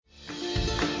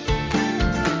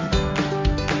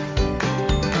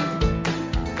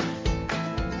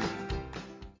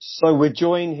So we're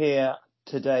joined here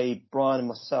today, Brian and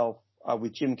myself,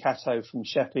 with Jim Catto from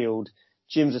Sheffield.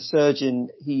 Jim's a surgeon.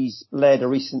 He's led a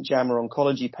recent JAMA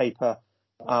oncology paper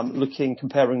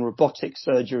comparing robotic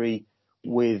surgery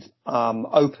with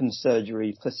open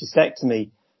surgery for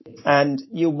cystectomy. And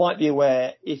you might be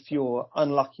aware, if you're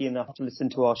unlucky enough to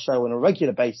listen to our show on a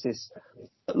regular basis,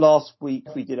 that last week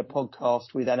we did a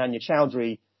podcast with Ananya,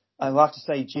 who I have to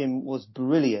say, Jim, was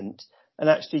brilliant and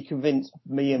actually convinced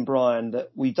me and Brian that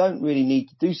we don't really need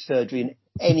to do surgery in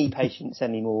any patients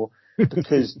anymore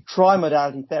because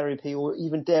trimodality therapy, or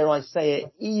even, dare I say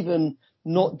it, even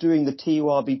not doing the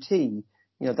TURBT,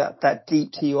 that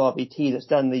deep TURBT that's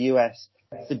done in the US,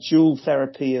 the dual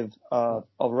therapy of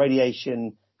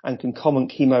radiation and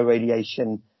concomitant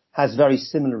chemoradiation has very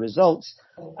similar results.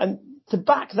 And to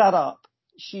back that up,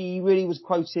 she really was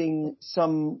quoting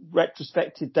some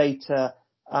retrospective data,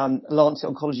 Lancet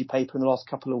Oncology paper in the last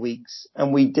couple of weeks,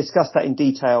 and we discussed that in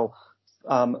detail.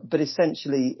 But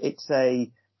essentially, it's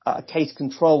a case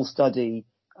control study.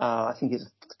 I think it's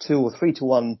 2 or 3 to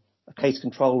 1 case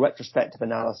control retrospective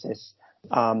analysis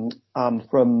from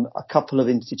a couple of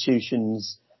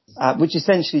institutions, which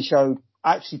essentially showed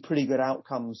actually pretty good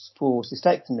outcomes for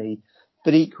cystectomy,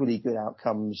 but equally good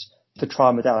outcomes for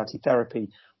trimodality therapy.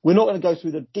 We're not going to go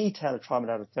through the detail of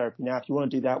trimodality therapy now. If you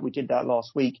want to do that, we did that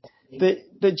last week.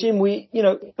 But Jim,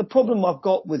 the problem I've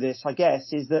got with this, I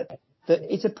guess, is that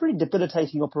it's a pretty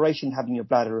debilitating operation having your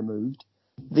bladder removed.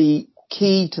 The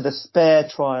key to the SPARE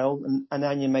trial, and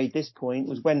Ananya made this point,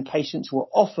 was when patients were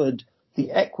offered the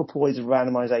equipoise of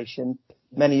randomization,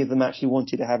 many of them actually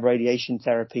wanted to have radiation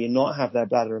therapy and not have their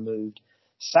bladder removed.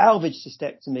 Salvage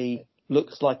cystectomy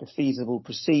looks like a feasible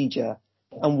procedure.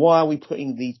 And why are we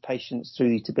putting these patients through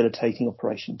these debilitating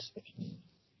operations?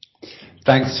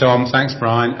 Thanks, Tom. Thanks,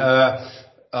 Brian.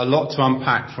 A lot to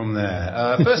unpack from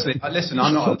there. Firstly, listen,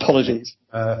 I'm not... Apologies.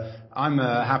 I'm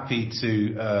happy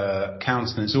to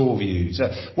countenance all views.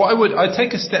 I'd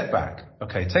take a step back.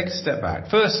 Okay, take a step back.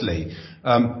 Firstly,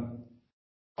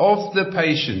 of the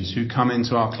patients who come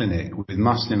into our clinic with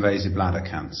muscle-invasive bladder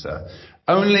cancer,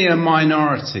 only a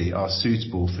minority are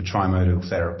suitable for trimodal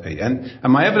therapy. And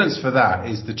my evidence for that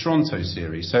is the Toronto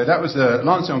series. So that was the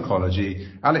Lancet Oncology,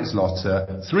 Alex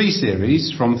Lotter, 3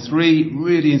 series from 3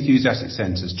 really enthusiastic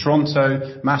centres,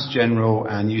 Toronto, Mass General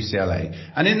and UCLA.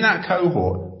 And in that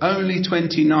cohort, only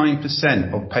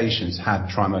 29% of patients had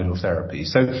trimodal therapy.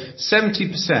 So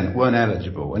 70% weren't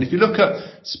eligible. And if you look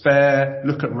at SPARE,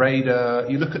 look at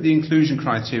RADAR, you look at the inclusion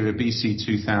criteria BC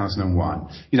 2001,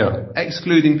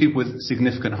 excluding people with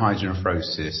significant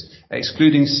hydronephrosis,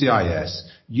 excluding CIS,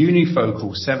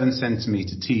 unifocal 7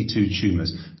 centimetre T2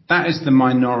 tumours. That is the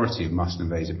minority of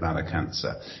muscle-invasive bladder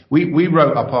cancer. We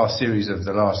wrote up our series of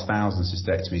the last 1,000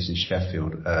 cystectomies in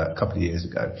Sheffield a couple of years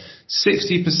ago.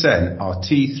 60% are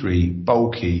T3,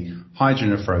 bulky,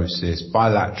 hydronephrosis,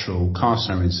 bilateral,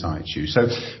 carcinoma in situ.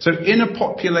 So in a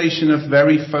population of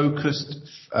very focused,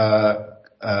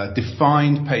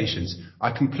 defined patients,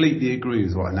 I completely agree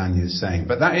with what Ananya is saying,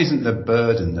 but that isn't the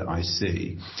burden that I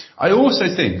see. I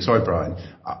also think, sorry Brian,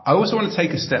 I also want to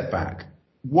take a step back.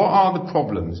 What are the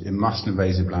problems in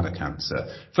muscle-invasive bladder cancer?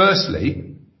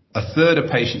 Firstly, a third of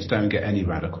patients don't get any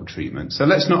radical treatment. So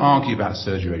let's not argue about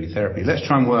surgery radiotherapy. Let's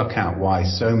try and work out why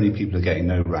so many people are getting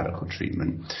no radical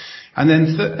treatment. And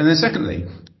then secondly,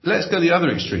 let's go the other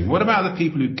extreme. What about the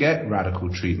people who get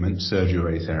radical treatment, surgery or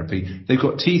radiotherapy? They've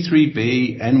got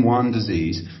T3B, N1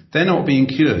 disease. They're not being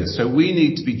cured. So we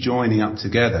need to be joining up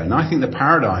together. And I think the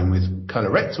paradigm with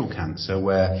colorectal cancer,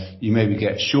 where you maybe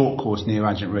get short course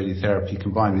neoadjuvant radiotherapy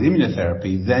combined with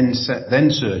immunotherapy, then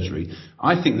surgery,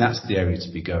 I think that's the area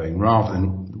to be going rather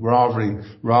than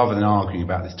arguing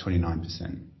about this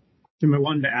 29%. Jim, I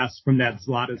wanted to ask from that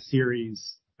Zlata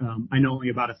series, I know only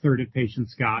about a third of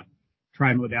patients got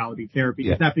trimodality therapy.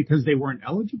 Yeah. Is that because they weren't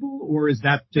eligible, or is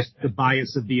that just the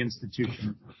bias of the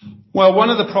institution? Well, one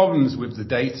of the problems with the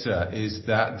data is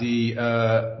that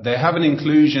they have an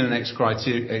inclusion and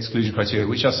exclusion criteria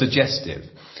which are suggestive.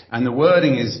 And the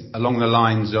wording is along the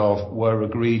lines of were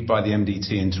agreed by the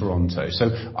MDT in Toronto.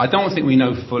 So I don't think we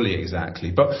know fully exactly,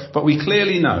 but we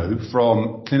clearly know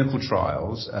from clinical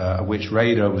trials, which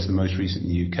RADAR was the most recent in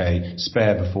the UK,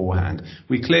 SPARE beforehand.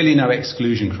 We clearly know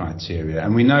exclusion criteria,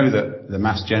 and we know that the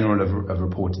Mass General have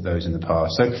reported those in the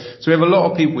past. So we have a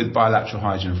lot of people with bilateral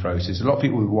hydronephrosis, a lot of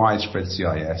people with widespread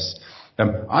CIS.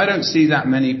 I don't see that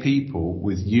many people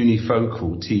with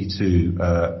unifocal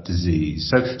T2 disease.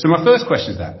 So my first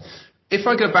question is that, if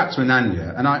I go back to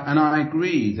Ananya, and I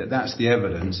agree that that's the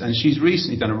evidence, and she's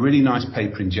recently done a really nice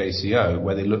paper in JCO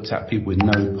where they looked at people with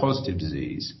no positive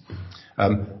disease.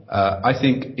 I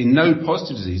think in node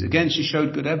positive disease, again, she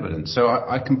showed good evidence. So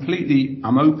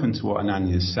I'm open to what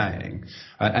Ananya is saying,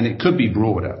 and it could be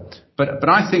broader. But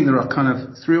I think there are kind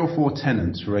of 3 or 4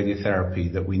 tenets for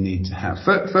radiotherapy that we need to have.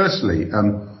 Firstly,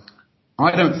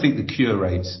 I don't think the cure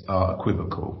rates are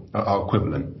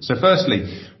equivalent. So firstly,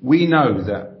 we know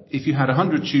that if you had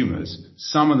 100 tumours,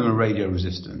 some of them are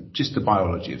radio-resistant, just the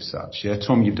biology of such. Yeah,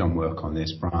 Tom, you've done work on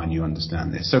this. Brian, you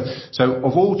understand this. So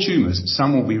of all tumours,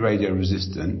 some will be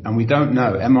radio-resistant, and we don't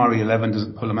know. MRE11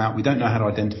 doesn't pull them out. We don't know how to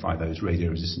identify those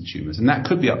radio-resistant tumours, and that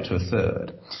could be up to a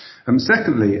third.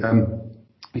 Secondly,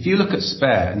 if you look at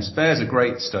SPARE, and SPARE is a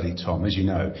great study, Tom, as you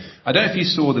know. I don't know if you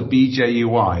saw the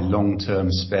BJUI long-term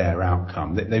SPARE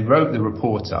outcome. They wrote the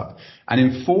report up, and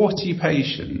in 40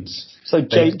 patients... So,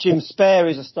 Jim, SPARE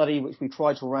is a study which we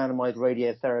tried to randomize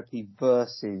radiotherapy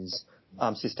versus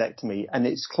cystectomy, and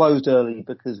it's closed early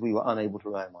because we were unable to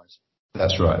randomize.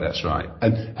 That's right.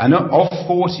 And of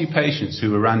 40 patients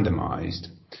who were randomized,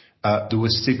 there were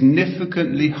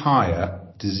significantly higher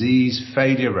disease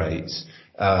failure rates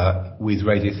with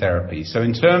radiotherapy. So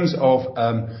in terms of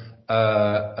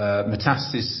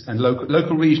metastasis and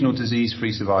local regional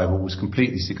disease-free survival was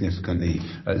completely significantly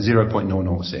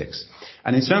 0.006.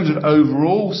 And in terms of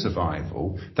overall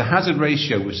survival, the hazard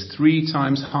ratio was 3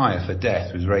 times higher for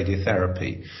death with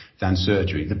radiotherapy than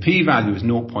surgery. The p-value was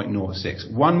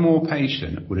 0.06. One more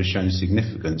patient would have shown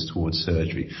significance towards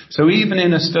surgery. So even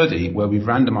in a study where we've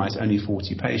randomized only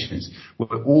 40 patients,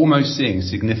 we're almost seeing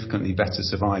significantly better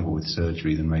survival with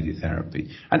surgery than radiotherapy.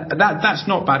 And that's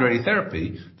not bad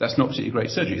radiotherapy. That's not particularly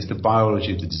great surgery. It's the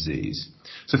biology of the disease.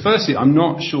 So firstly, I'm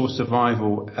not sure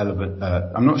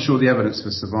I'm not sure the evidence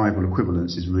for survival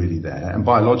equivalence is really there, and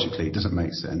biologically it doesn't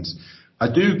make sense.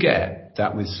 I do get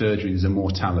that with surgery there's a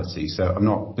mortality, so I'm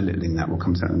not belittling that. We'll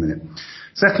come to that in a minute.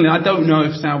 Secondly, I don't know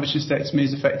if salvage cystectomy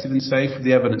is effective and safe.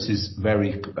 The evidence is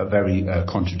very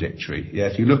contradictory. Yeah,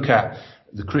 if you look at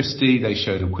the Christie, they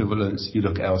showed equivalence. If you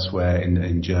look elsewhere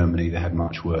in Germany, they had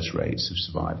much worse rates of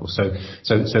survival. So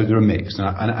they're a mix,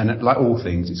 and like all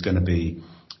things, it's going to be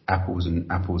apples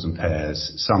and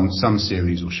pears. Some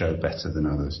series will show better than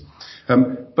others.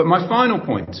 But my final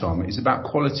point, Tom, is about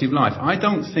quality of life. I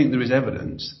don't think there is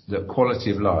evidence that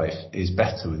quality of life is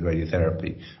better with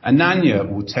radiotherapy. Ananya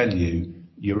will tell you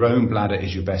your own bladder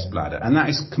is your best bladder. And that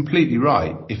is completely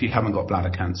right if you haven't got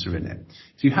bladder cancer in it.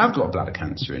 If you have got bladder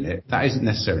cancer in it, that isn't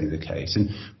necessarily the case.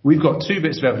 And we've got 2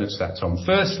 bits of evidence for that, Tom.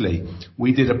 Firstly,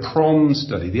 we did a PROM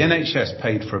study. The NHS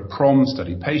paid for a PROM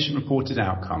study, patient-reported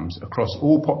outcomes, across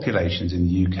all populations in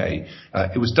the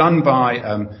UK. It was done by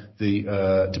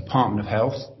the Department of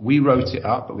Health. We wrote it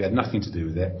up, but we had nothing to do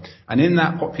with it. And in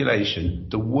that population,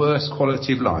 the worst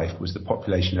quality of life was the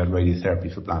population who had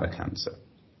radiotherapy for bladder cancer.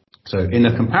 So in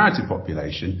a comparative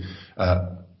population,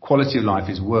 quality of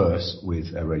life is worse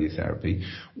with radiotherapy.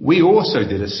 We also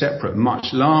did a separate,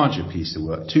 much larger piece of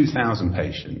work, 2,000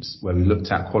 patients, where we looked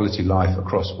at quality of life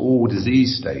across all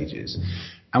disease stages.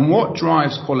 And what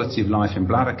drives quality of life in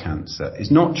bladder cancer is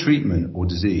not treatment or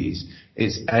disease.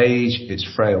 It's age, it's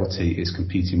frailty, it's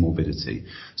competing morbidity.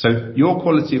 So your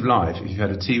quality of life, if you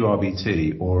had a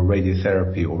TURBT or a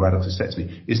radiotherapy or radical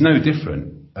cystectomy, is no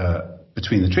different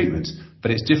between the treatments. But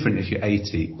it's different if you're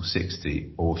 80 or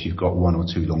 60 or if you've got 1 or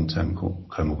 2 long-term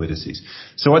comorbidities.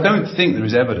 So I don't think there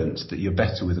is evidence that you're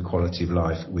better with the quality of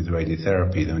life with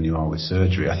radiotherapy than you are with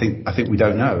surgery. I think we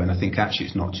don't know, and I think actually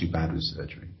it's not too bad with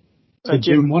surgery. So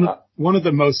Jim, one of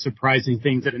the most surprising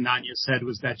things that Ananya said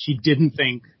was that she didn't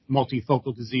think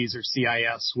multifocal disease or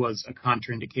CIS was a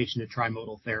contraindication to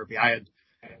trimodal therapy. I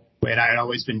had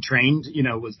always been trained,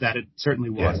 was that it certainly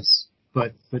was. Yes.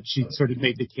 But she sort of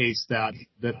made the case that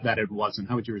it wasn't.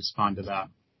 How would you respond to that?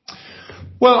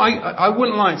 Well, I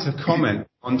wouldn't like to comment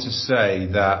on to say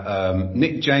that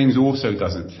Nick James also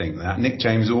doesn't think that. Nick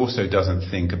James also doesn't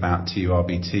think about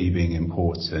TURBT being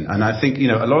important. And I think,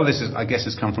 a lot of this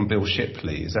has come from Bill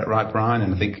Shipley. Is that right, Brian?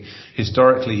 And I think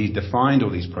historically he defined all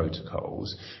these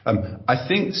protocols. I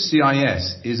think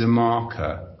CIS is a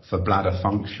marker for bladder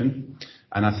function.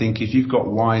 And I think if you've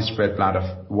got widespread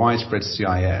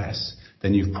CIS,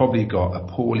 then you've probably got a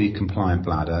poorly compliant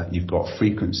bladder, you've got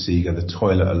frequency, you go to the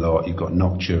toilet a lot, you've got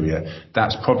nocturia.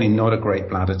 That's probably not a great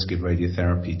bladder to give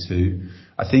radiotherapy to.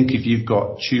 I think if you've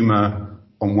got tumour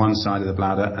on one side of the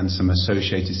bladder and some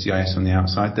associated CIS on the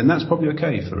outside, then that's probably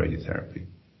okay for radiotherapy.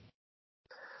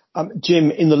 Jim,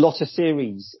 in the Lotta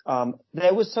series,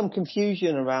 there was some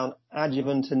confusion around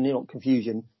adjuvant and not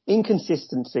confusion,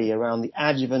 inconsistency around the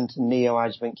adjuvant and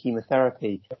neoadjuvant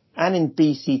chemotherapy. And in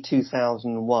BC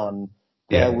 2001,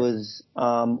 there was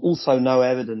also no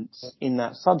evidence in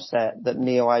that subset that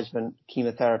neoadjuvant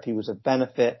chemotherapy was of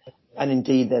benefit. And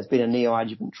indeed, there's been a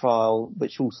neoadjuvant trial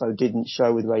which also didn't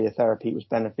show with radiotherapy it was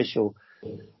beneficial.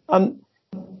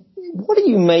 What do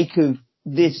you make of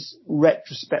this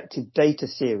retrospective data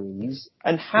series,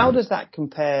 and how does that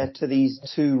compare to these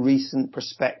two recent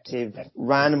prospective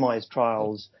randomized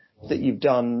trials that you've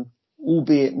done,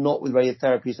 albeit not with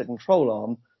radiotherapy as a control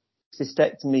arm,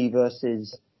 cystectomy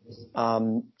versus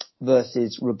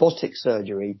robotic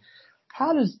surgery?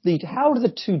 How do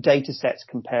the two data sets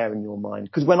compare in your mind?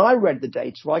 Because when I read the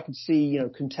data, I could see,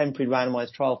 contemporary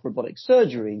randomized trial for robotic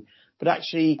surgery, but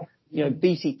actually,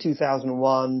 BC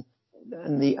 2001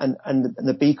 and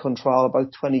the Beacon trial are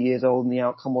both 20 years old and the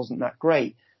outcome wasn't that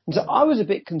great. And so I was a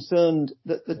bit concerned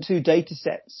that the two data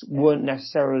sets weren't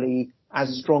necessarily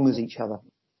as strong as each other.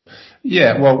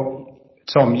 Yeah, well,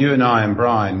 Tom, you and I and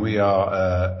Brian, we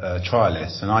are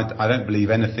trialists, and I don't believe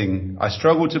anything. I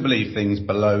struggle to believe things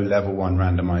below level 1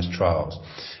 randomized trials.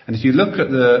 And if you look at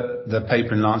the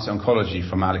paper in Lancet Oncology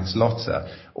from Alex Lotter,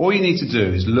 all you need to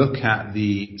do is look at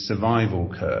the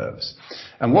survival curves.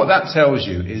 And what that tells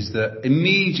you is that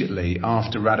immediately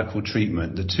after radical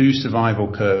treatment, the two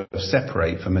survival curves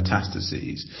separate for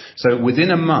metastases. So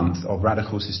within a month of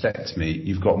radical cystectomy,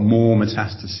 you've got more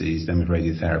metastases than with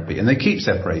radiotherapy. And they keep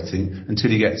separating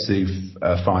until you get to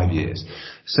 5 years.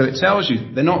 So it tells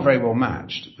you they're not very well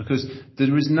matched, because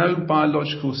there is no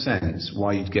biological sense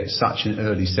why you'd get such an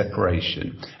early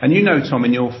separation. And Tom,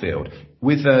 in your field,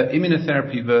 with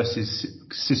immunotherapy versus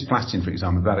cisplatin, for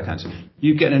example, bladder cancer,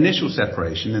 you get an initial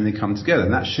separation and they come together,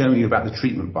 and that's showing you about the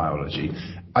treatment biology.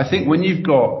 I think when you've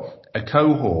got a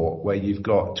cohort where you've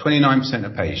got 29%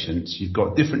 of patients, you've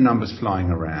got different numbers flying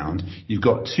around, you've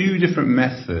got two different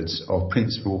methods of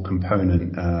principal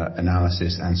component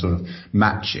analysis and sort of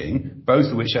matching,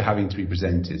 both of which are having to be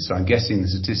presented. So I'm guessing the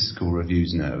statistical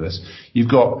review's nervous.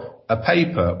 You've got a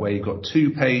paper where you've got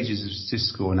 2 pages of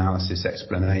statistical analysis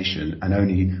explanation and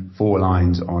only 4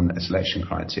 lines on a selection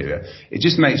criteria. It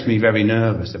just makes me very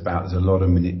nervous about there's a lot of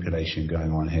manipulation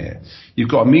going on here. You've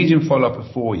got a median follow-up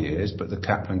of 4 years, but the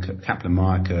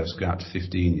Kaplan-Meier curves go out to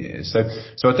 15 years.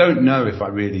 So I don't know if I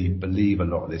really believe a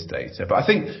lot of this data. But I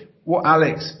think what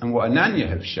Alex and what Ananya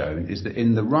have shown is that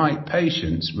in the right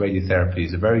patients, radiotherapy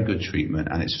is a very good treatment,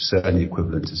 and it's certainly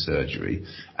equivalent to surgery.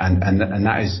 And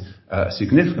that is a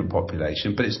significant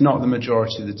population, but it's not the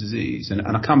majority of the disease. And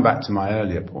I come back to my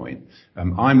earlier point.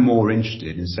 I'm more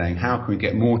interested in saying, how can we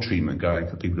get more treatment going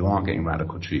for people who aren't getting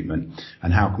radical treatment,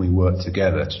 and how can we work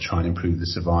together to try and improve the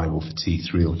survival for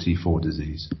T3 or T4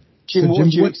 disease? Jim, what do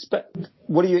you expect?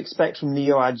 What do you expect from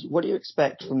What do you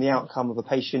expect from the outcome of a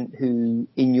patient who,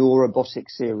 in your robotic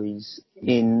series,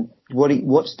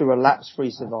 what's the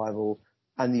relapse-free survival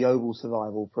and the overall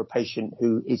survival for a patient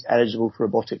who is eligible for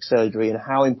robotic surgery, and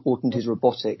how important is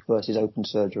robotic versus open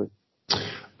surgery?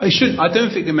 I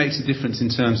don't think it makes a difference in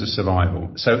terms of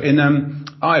survival. So in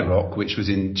IROC, which was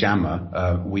in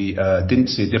JAMA, we didn't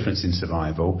see a difference in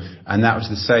survival, and that was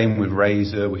the same with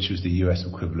RAZOR, which was the US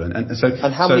equivalent. And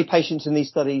how many patients in these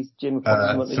studies, Jim?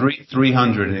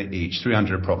 300 each,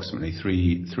 300 approximately,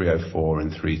 304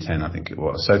 and 310, I think it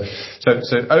was. So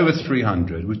over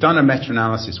 300. We've done a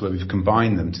meta-analysis where we've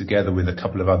combined them together with a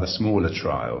couple of other smaller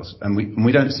trials, and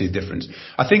we don't see a difference.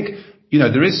 I think,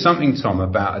 there is something, Tom,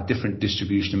 about a different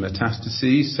distribution of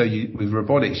metastases. So with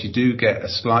robotics, you do get a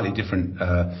slightly different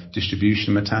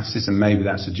distribution of metastases, and maybe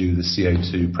that's to do with the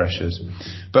CO2 pressures.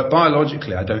 But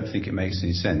biologically, I don't think it makes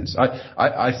any sense.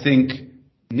 I think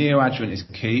neoadjuvant is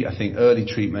key. I think early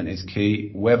treatment is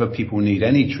key. Whether people need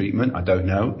any treatment, I don't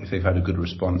know, if they've had a good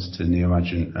response to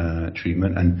neoadjuvant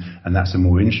treatment, and that's a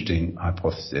more interesting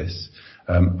hypothesis.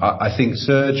 I think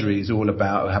surgery is all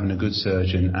about having a good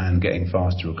surgeon and getting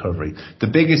faster recovery. The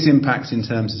biggest impacts in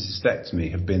terms of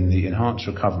cystectomy have been the enhanced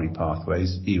recovery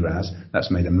pathways, ERAS.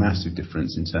 That's made a massive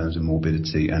difference in terms of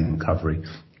morbidity and recovery.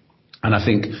 And I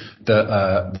think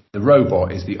the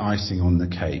robot is the icing on the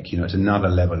cake. It's another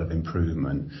level of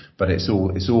improvement, but it's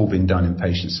all been done in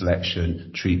patient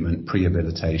selection, treatment,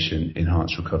 prehabilitation,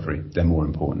 enhanced recovery. They're more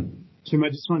important. Jim, I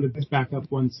just wanted to back up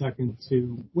 1 second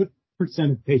to what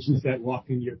percent of patients that walk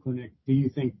into your clinic do you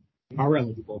think are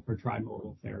eligible for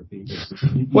trimodal therapy?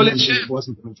 Well, it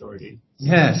wasn't the majority.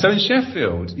 Yeah, so in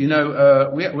Sheffield,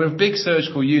 we're a big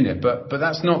surgical unit, but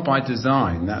that's not by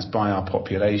design, that's by our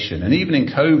population. And even in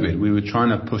COVID, we were trying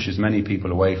to push as many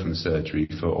people away from surgery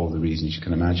for all the reasons you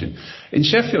can imagine. In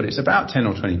Sheffield, it's about 10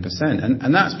 or 20%,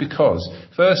 and that's because,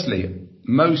 firstly,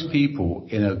 most people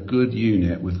in a good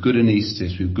unit with good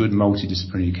anaesthetist, with good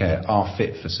multidisciplinary care, are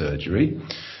fit for surgery.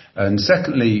 And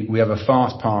secondly, we have a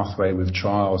fast pathway with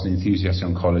trials and enthusiastic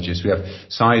oncologists. We have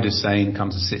Syed Hussain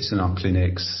comes and sits in our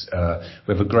clinics.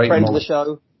 We have a great friend of the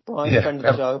show. Brian, friend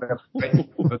of the show.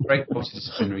 A great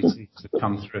multidisciplinary team to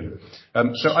come through.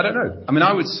 So I don't know. I mean,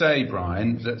 I would say,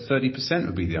 Brian, that 30%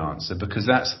 would be the answer, because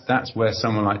that's where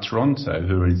someone like Toronto,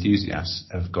 who are enthusiasts,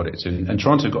 have got it to. And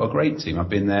Toronto got a great team. I've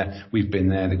been there. We've been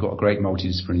there. They've got a great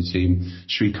multidisciplinary team.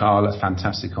 Shrikala,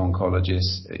 fantastic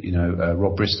oncologist.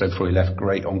 Rob Bristow, before he left,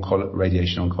 great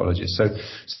radiation oncologist. So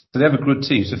they have a good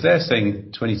team. So if they're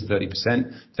saying 20 to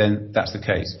 30%, then that's the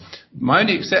case. My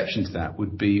only exception to that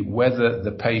would be whether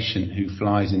the patient who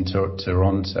flies into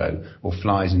Toronto or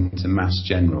flies into Mass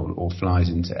General or flies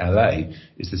into LA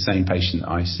is the same patient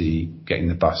that I see getting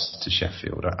the bus to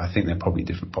Sheffield. I think they're probably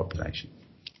different population.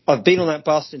 I've been on that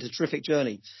bus. It's a terrific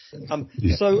journey.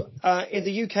 Yeah. So in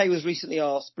the UK was recently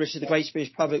asked, the Great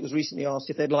British public was recently asked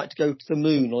if they'd like to go to the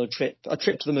moon on a trip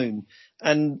to the moon.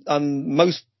 And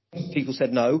most people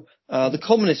said no. The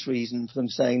commonest reason for them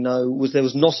saying no was there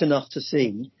was not enough to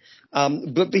see.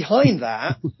 But behind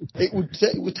that, it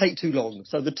would take too long.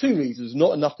 So the two reasons: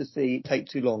 not enough to see, take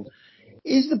too long.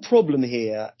 Is the problem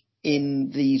here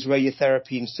in these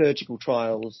radiotherapy and surgical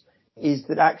trials is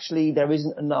that actually there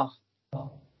isn't enough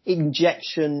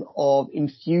injection of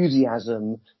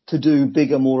enthusiasm to do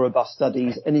bigger, more robust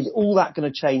studies? And is all that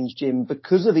going to change, Jim,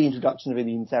 because of the introduction of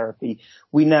immune therapy?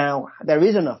 There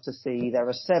is enough to see. There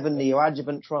are 7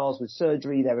 neoadjuvant trials with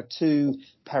surgery. There are 2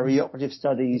 perioperative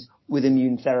studies with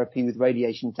immune therapy, with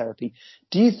radiation therapy.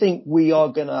 Do you think we are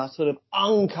going to sort of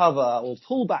uncover or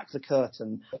pull back the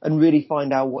curtain and really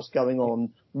find out what's going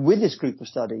on with this group of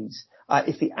studies?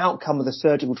 If the outcome of the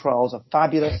surgical trials are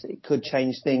fabulous, it could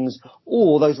change things,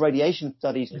 or those radiation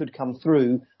studies could come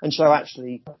through and show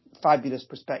actually fabulous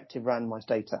prospective randomized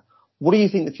data. What do you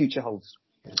think the future holds?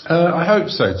 I hope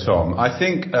so, Tom. I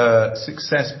think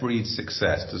success breeds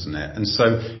success, doesn't it? And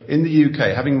so in the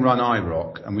UK, having run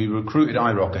IROC, and we recruited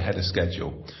IROC ahead of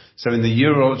schedule. So in the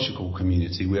urological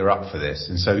community, we're up for this.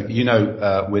 And so,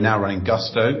 we're now running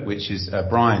Gusto, which is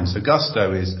Brian. So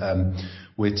Gusto is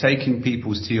we're taking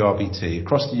people's TRBT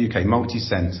across the UK,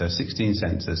 multi-centre, 16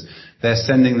 centres. They're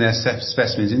sending their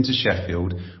specimens into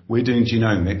Sheffield. We're doing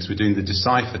genomics. We're doing the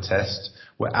Decipher test.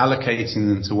 We're allocating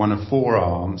them to one of 4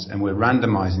 arms, and we're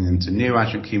randomising them to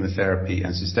neoadjuvant chemotherapy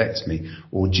and cystectomy,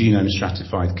 or genome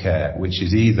stratified care, which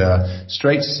is either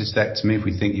straight to cystectomy if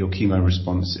we think you're chemo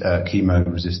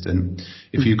resistant.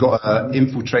 If you've got an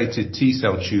infiltrated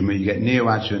T-cell tumour, you get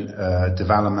neoadjuvant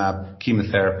durvalumab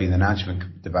chemotherapy and then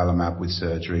adjuvant durvalumab with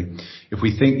surgery. If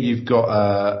we think you've got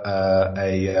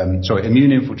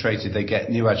immune infiltrated, they get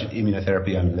neoadjuvant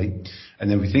immunotherapy only. And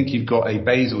then we think you've got a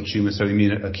basal tumour, so a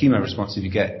chemo responsive,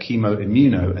 you get chemo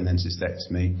immuno and then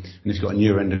cystectomy. And if you've got a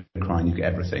neuroendocrine, you get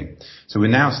everything. So we're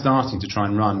now starting to try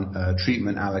and run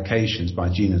treatment allocations by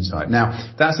genotype.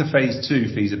 Now, that's a phase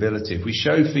 2 feasibility. If we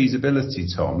show feasibility,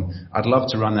 Tom, I'd love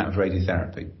to run that with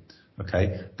radiotherapy.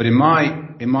 Okay? But in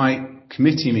my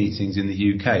committee meetings in the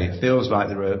UK, it feels like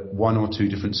there are 1 or 2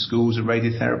 different schools of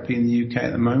radiotherapy in the UK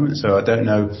at the moment. So I don't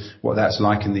know what that's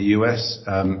like in the US,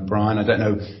 Brian. I don't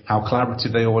know how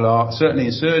collaborative they all are. Certainly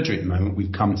in surgery at the moment,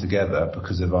 we've come together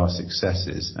because of our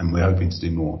successes, and we're hoping to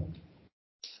do more.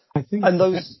 I think. And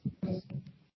those.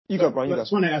 You go, Brian. I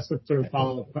just want to ask a sort of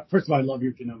follow-up. First of all, I love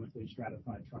your genomically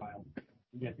stratified trial.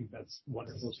 I think that's one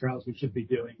of those trials we should be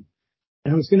doing.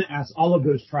 And I was going to ask, all of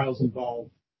those trials involve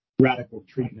radical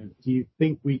treatment. Do you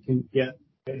think we can get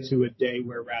to a day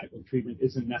where radical treatment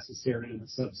isn't necessary in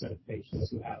a subset of patients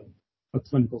who have a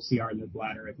clinical CR in their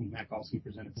bladder? I think Matt Golsky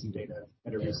presented some data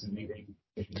at a recent meeting.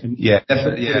 And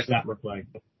Definitely. What does that look like?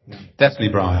 Yeah. Definitely,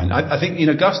 Brian. I think,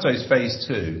 Gusto is phase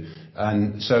 2.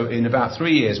 And so in about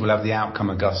 3 years, we'll have the outcome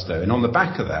of Gusto. And on the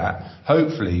back of that,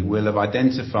 hopefully we'll have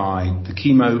identified the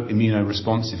chemo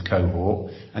immunoresponsive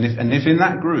cohort. And if in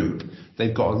that group,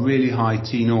 they've got a really high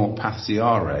T0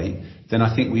 path-CR rate, then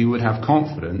I think we would have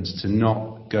confidence to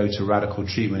not go to radical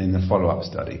treatment in the follow-up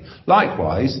study.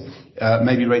 Likewise,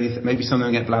 maybe some of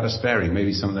them get bladder sparing,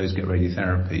 maybe some of those get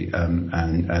radiotherapy,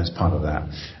 and as part of that.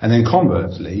 And then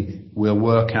conversely, we'll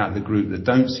work out the group that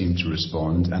don't seem to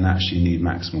respond and actually need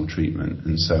maximal treatment.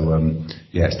 And so,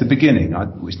 it's the beginning.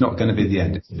 It's not going to be the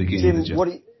end. It's the beginning of the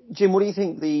journey. Jim, what do you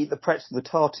think the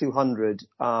TAR 200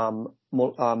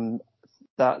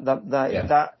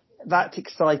 that's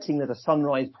exciting that a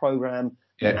Sunrise program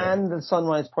and the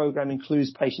Sunrise program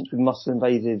includes patients with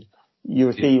muscle-invasive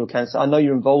urothelial cancer. I know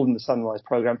you're involved in the Sunrise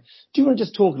program. Do you want to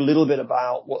just talk a little bit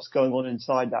about what's going on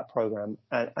inside that program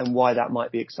and why that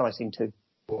might be exciting too?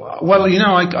 Well,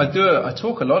 I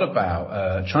talk a lot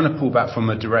about trying to pull back from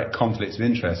a direct conflict of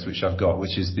interest, which I've got,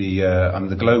 which is I'm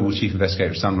the global chief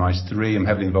investigator of Sunrise 3. I'm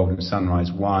heavily involved in Sunrise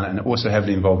 1, and also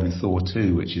heavily involved in Thor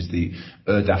 2, which is the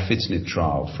erdafitinib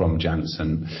trial from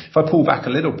Janssen. If I pull back a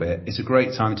little bit, it's a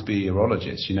great time to be a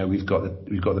urologist. We've got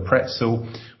the pretzel,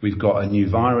 we've got a new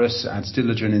virus,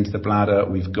 adstiladrin into the bladder,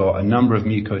 we've got a number of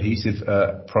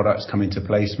mucoadhesive products coming to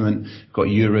placement, we've got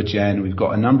Urogen, we've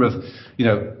got a number of,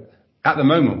 at the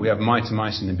moment, we have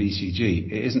mitomycin and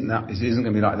BCG. It isn't going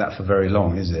to be like that for very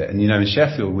long, is it? And, in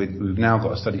Sheffield, we've now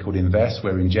got a study called INVEST,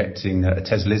 where we're injecting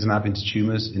atezolizumab into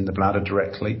tumours in the bladder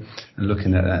directly and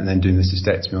looking at that, and then doing the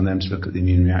cystectomy on them to look at the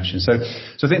immune reaction. So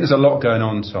I think there's a lot going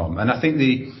on, Tom. And I think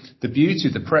the beauty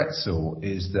of the pretzel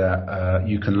is that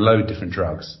you can load different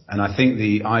drugs. And I think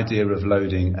the idea of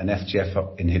loading an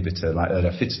FGF inhibitor like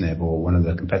erdafitinib or one of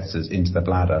the competitors into the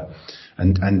bladder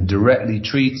and directly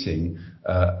treating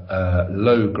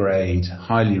low-grade,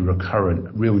 highly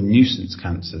recurrent, real nuisance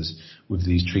cancers with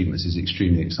these treatments is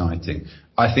extremely exciting.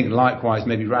 I think likewise,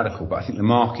 maybe radical, but I think the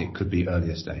market could be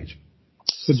earlier stage.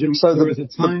 So Jim, there was a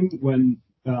time when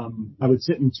I would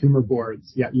sit in tumor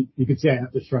boards. Yeah, you could say I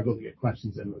have to struggle to get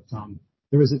questions in with Tom.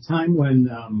 There was a time when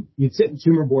you'd sit in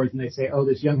tumor boards and they say, oh,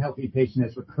 this young healthy patient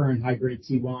has recurrent high-grade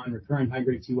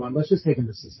T1. Let's just take him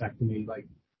to cystectomy. Like,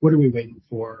 what are we waiting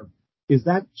for? Is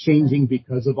that changing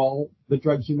because of all the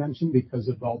drugs you mentioned, because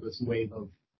of all this wave of,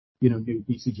 new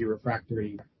BCG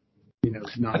refractory,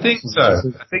 I think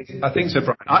so. I think so,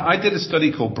 Brian. I did a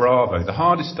study called Bravo. The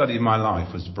hardest study of my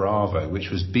life was Bravo, which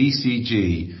was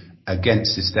BCG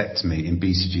against cystectomy in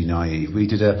BCG naive. We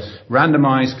did a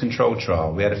randomized control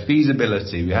trial. We had a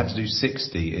feasibility. We had to do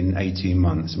 60 in 18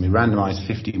 months, and we randomized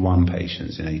 51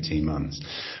 patients in 18 months.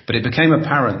 But it became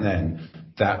apparent then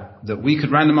that we could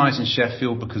randomize in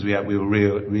Sheffield because we were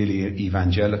really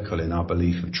evangelical in our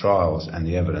belief of trials and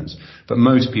the evidence. But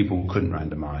most people couldn't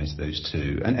randomize those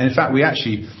two. And in fact,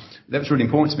 that was really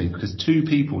important to me because 2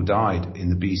 people died in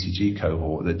the BCG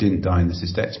cohort that didn't die in the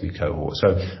cystectomy cohort.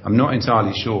 So I'm not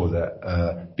entirely sure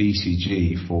that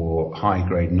BCG for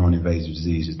high-grade non-invasive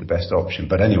disease is the best option.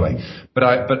 But anyway,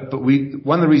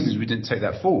 one of the reasons we didn't take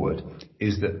that forward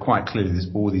is that quite clearly there's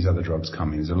all these other drugs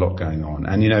coming. There's a lot going on.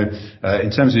 And, in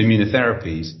terms of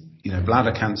immunotherapies,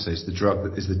 bladder cancer is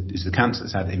the cancer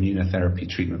that's had immunotherapy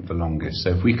treatment for longest.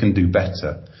 So if we can do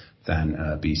better than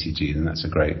BCG, then that's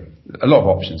a lot of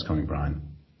options coming, Brian.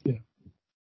 Yeah.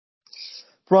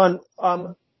 Brian,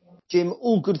 Jim,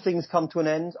 all good things come to an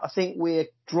end. I think we're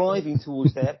driving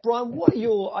towards there. Brian,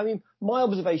 my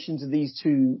observations of these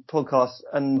 2 podcasts,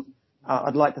 and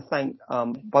I'd like to thank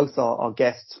both our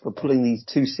guests for pulling these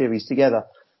 2 series together.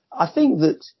 I think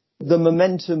that the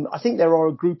momentum, I think there are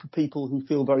a group of people who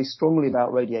feel very strongly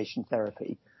about radiation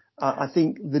therapy. I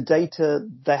think the data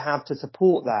they have to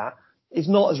support that is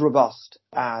not as robust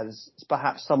as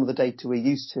perhaps some of the data we're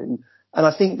used to. And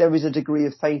I think there is a degree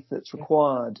of faith that's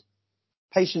required.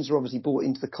 Patients are obviously bought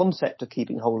into the concept of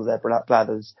keeping hold of their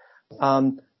bladders.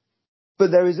 But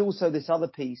there is also this other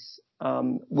piece,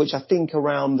 which I think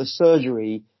around the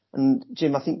surgery. And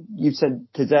Jim, I think you've said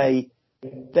today,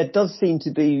 there does seem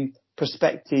to be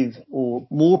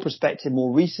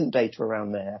more recent data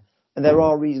around there. And there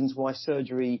are reasons why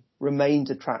surgery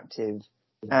remains attractive.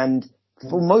 And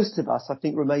for most of us, I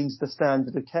think remains the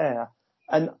standard of care.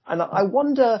 And I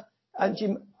wonder,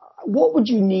 Jim, what would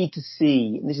you need to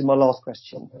see, and this is my last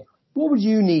question, what would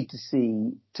you need to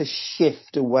see to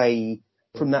shift away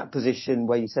from that position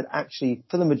where you said, actually,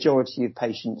 for the majority of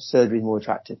patients, surgery is more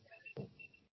attractive?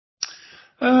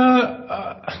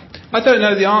 I don't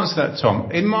know the answer to that,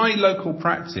 Tom. In my local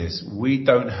practice, we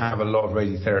don't have a lot of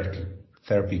radiotherapy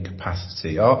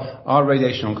capacity. Our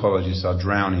radiation oncologists are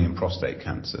drowning in prostate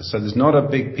cancer. So there's not a lot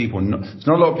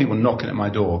of people knocking at my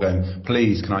door going,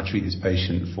 please, can I treat this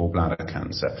patient for bladder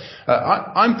cancer?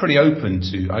 I'm pretty open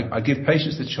I give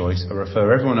patients the choice. I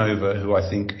refer everyone over who I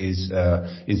think is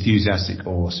enthusiastic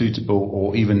or suitable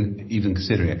or even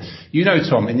considering it.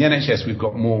 Tom, in the NHS, we've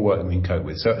got more work than we can cope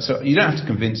with. So you don't have to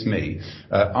convince me.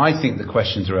 I think the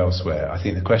questions are elsewhere. I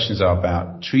think the questions are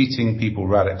about treating people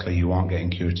radically who aren't getting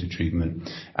curative treatment,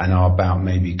 and are about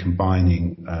maybe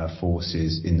combining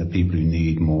forces in the people who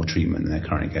need more treatment than they're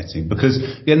currently getting. Because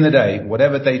at the end of the day,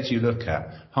 whatever data you look at,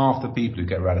 half the people who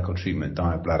get radical treatment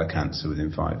die of bladder cancer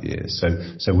within 5 years.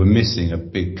 So we're missing a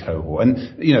big cohort.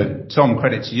 And, Tom,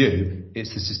 credit to you,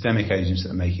 it's the systemic agents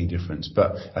that are making a difference.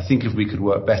 But I think if we could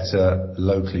work better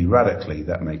locally, radically,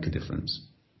 that make a difference.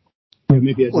 Yeah,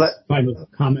 maybe as a final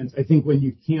comment, I think when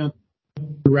you can't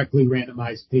directly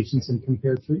randomize patients and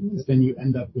compare treatments, then you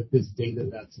end up with this data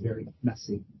that's very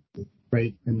messy.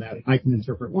 right? And that I can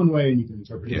interpret one way and you can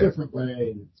interpret a different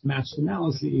way, and it's matched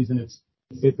analyses, and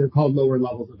they're called lower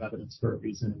levels of evidence for a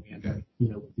reason, and we end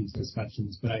up, with these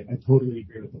discussions. But I totally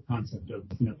agree with the concept of,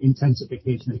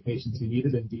 intensification in patients who need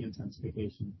it and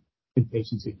de-intensification in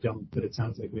patients who don't. But it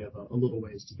sounds like we have a little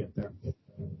ways to get there.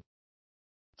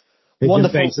 Hey,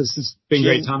 Wonderful. Jim, thanks. This has been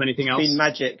great. Tom, anything else? It's been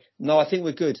magic. No, I think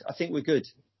we're good.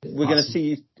 We're going to see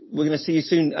you. We're going to see you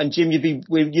soon. And Jim, you'd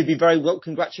be very well.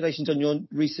 Congratulations on your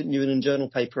recent New England Journal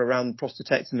paper around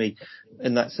prostatectomy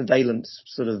and that surveillance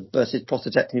sort of versus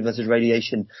prostatectomy versus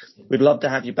radiation. We'd love to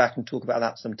have you back and talk about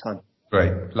that sometime.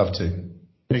 Great. Love to.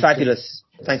 Fabulous.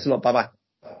 Thanks a lot. Bye-bye.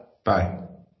 Bye.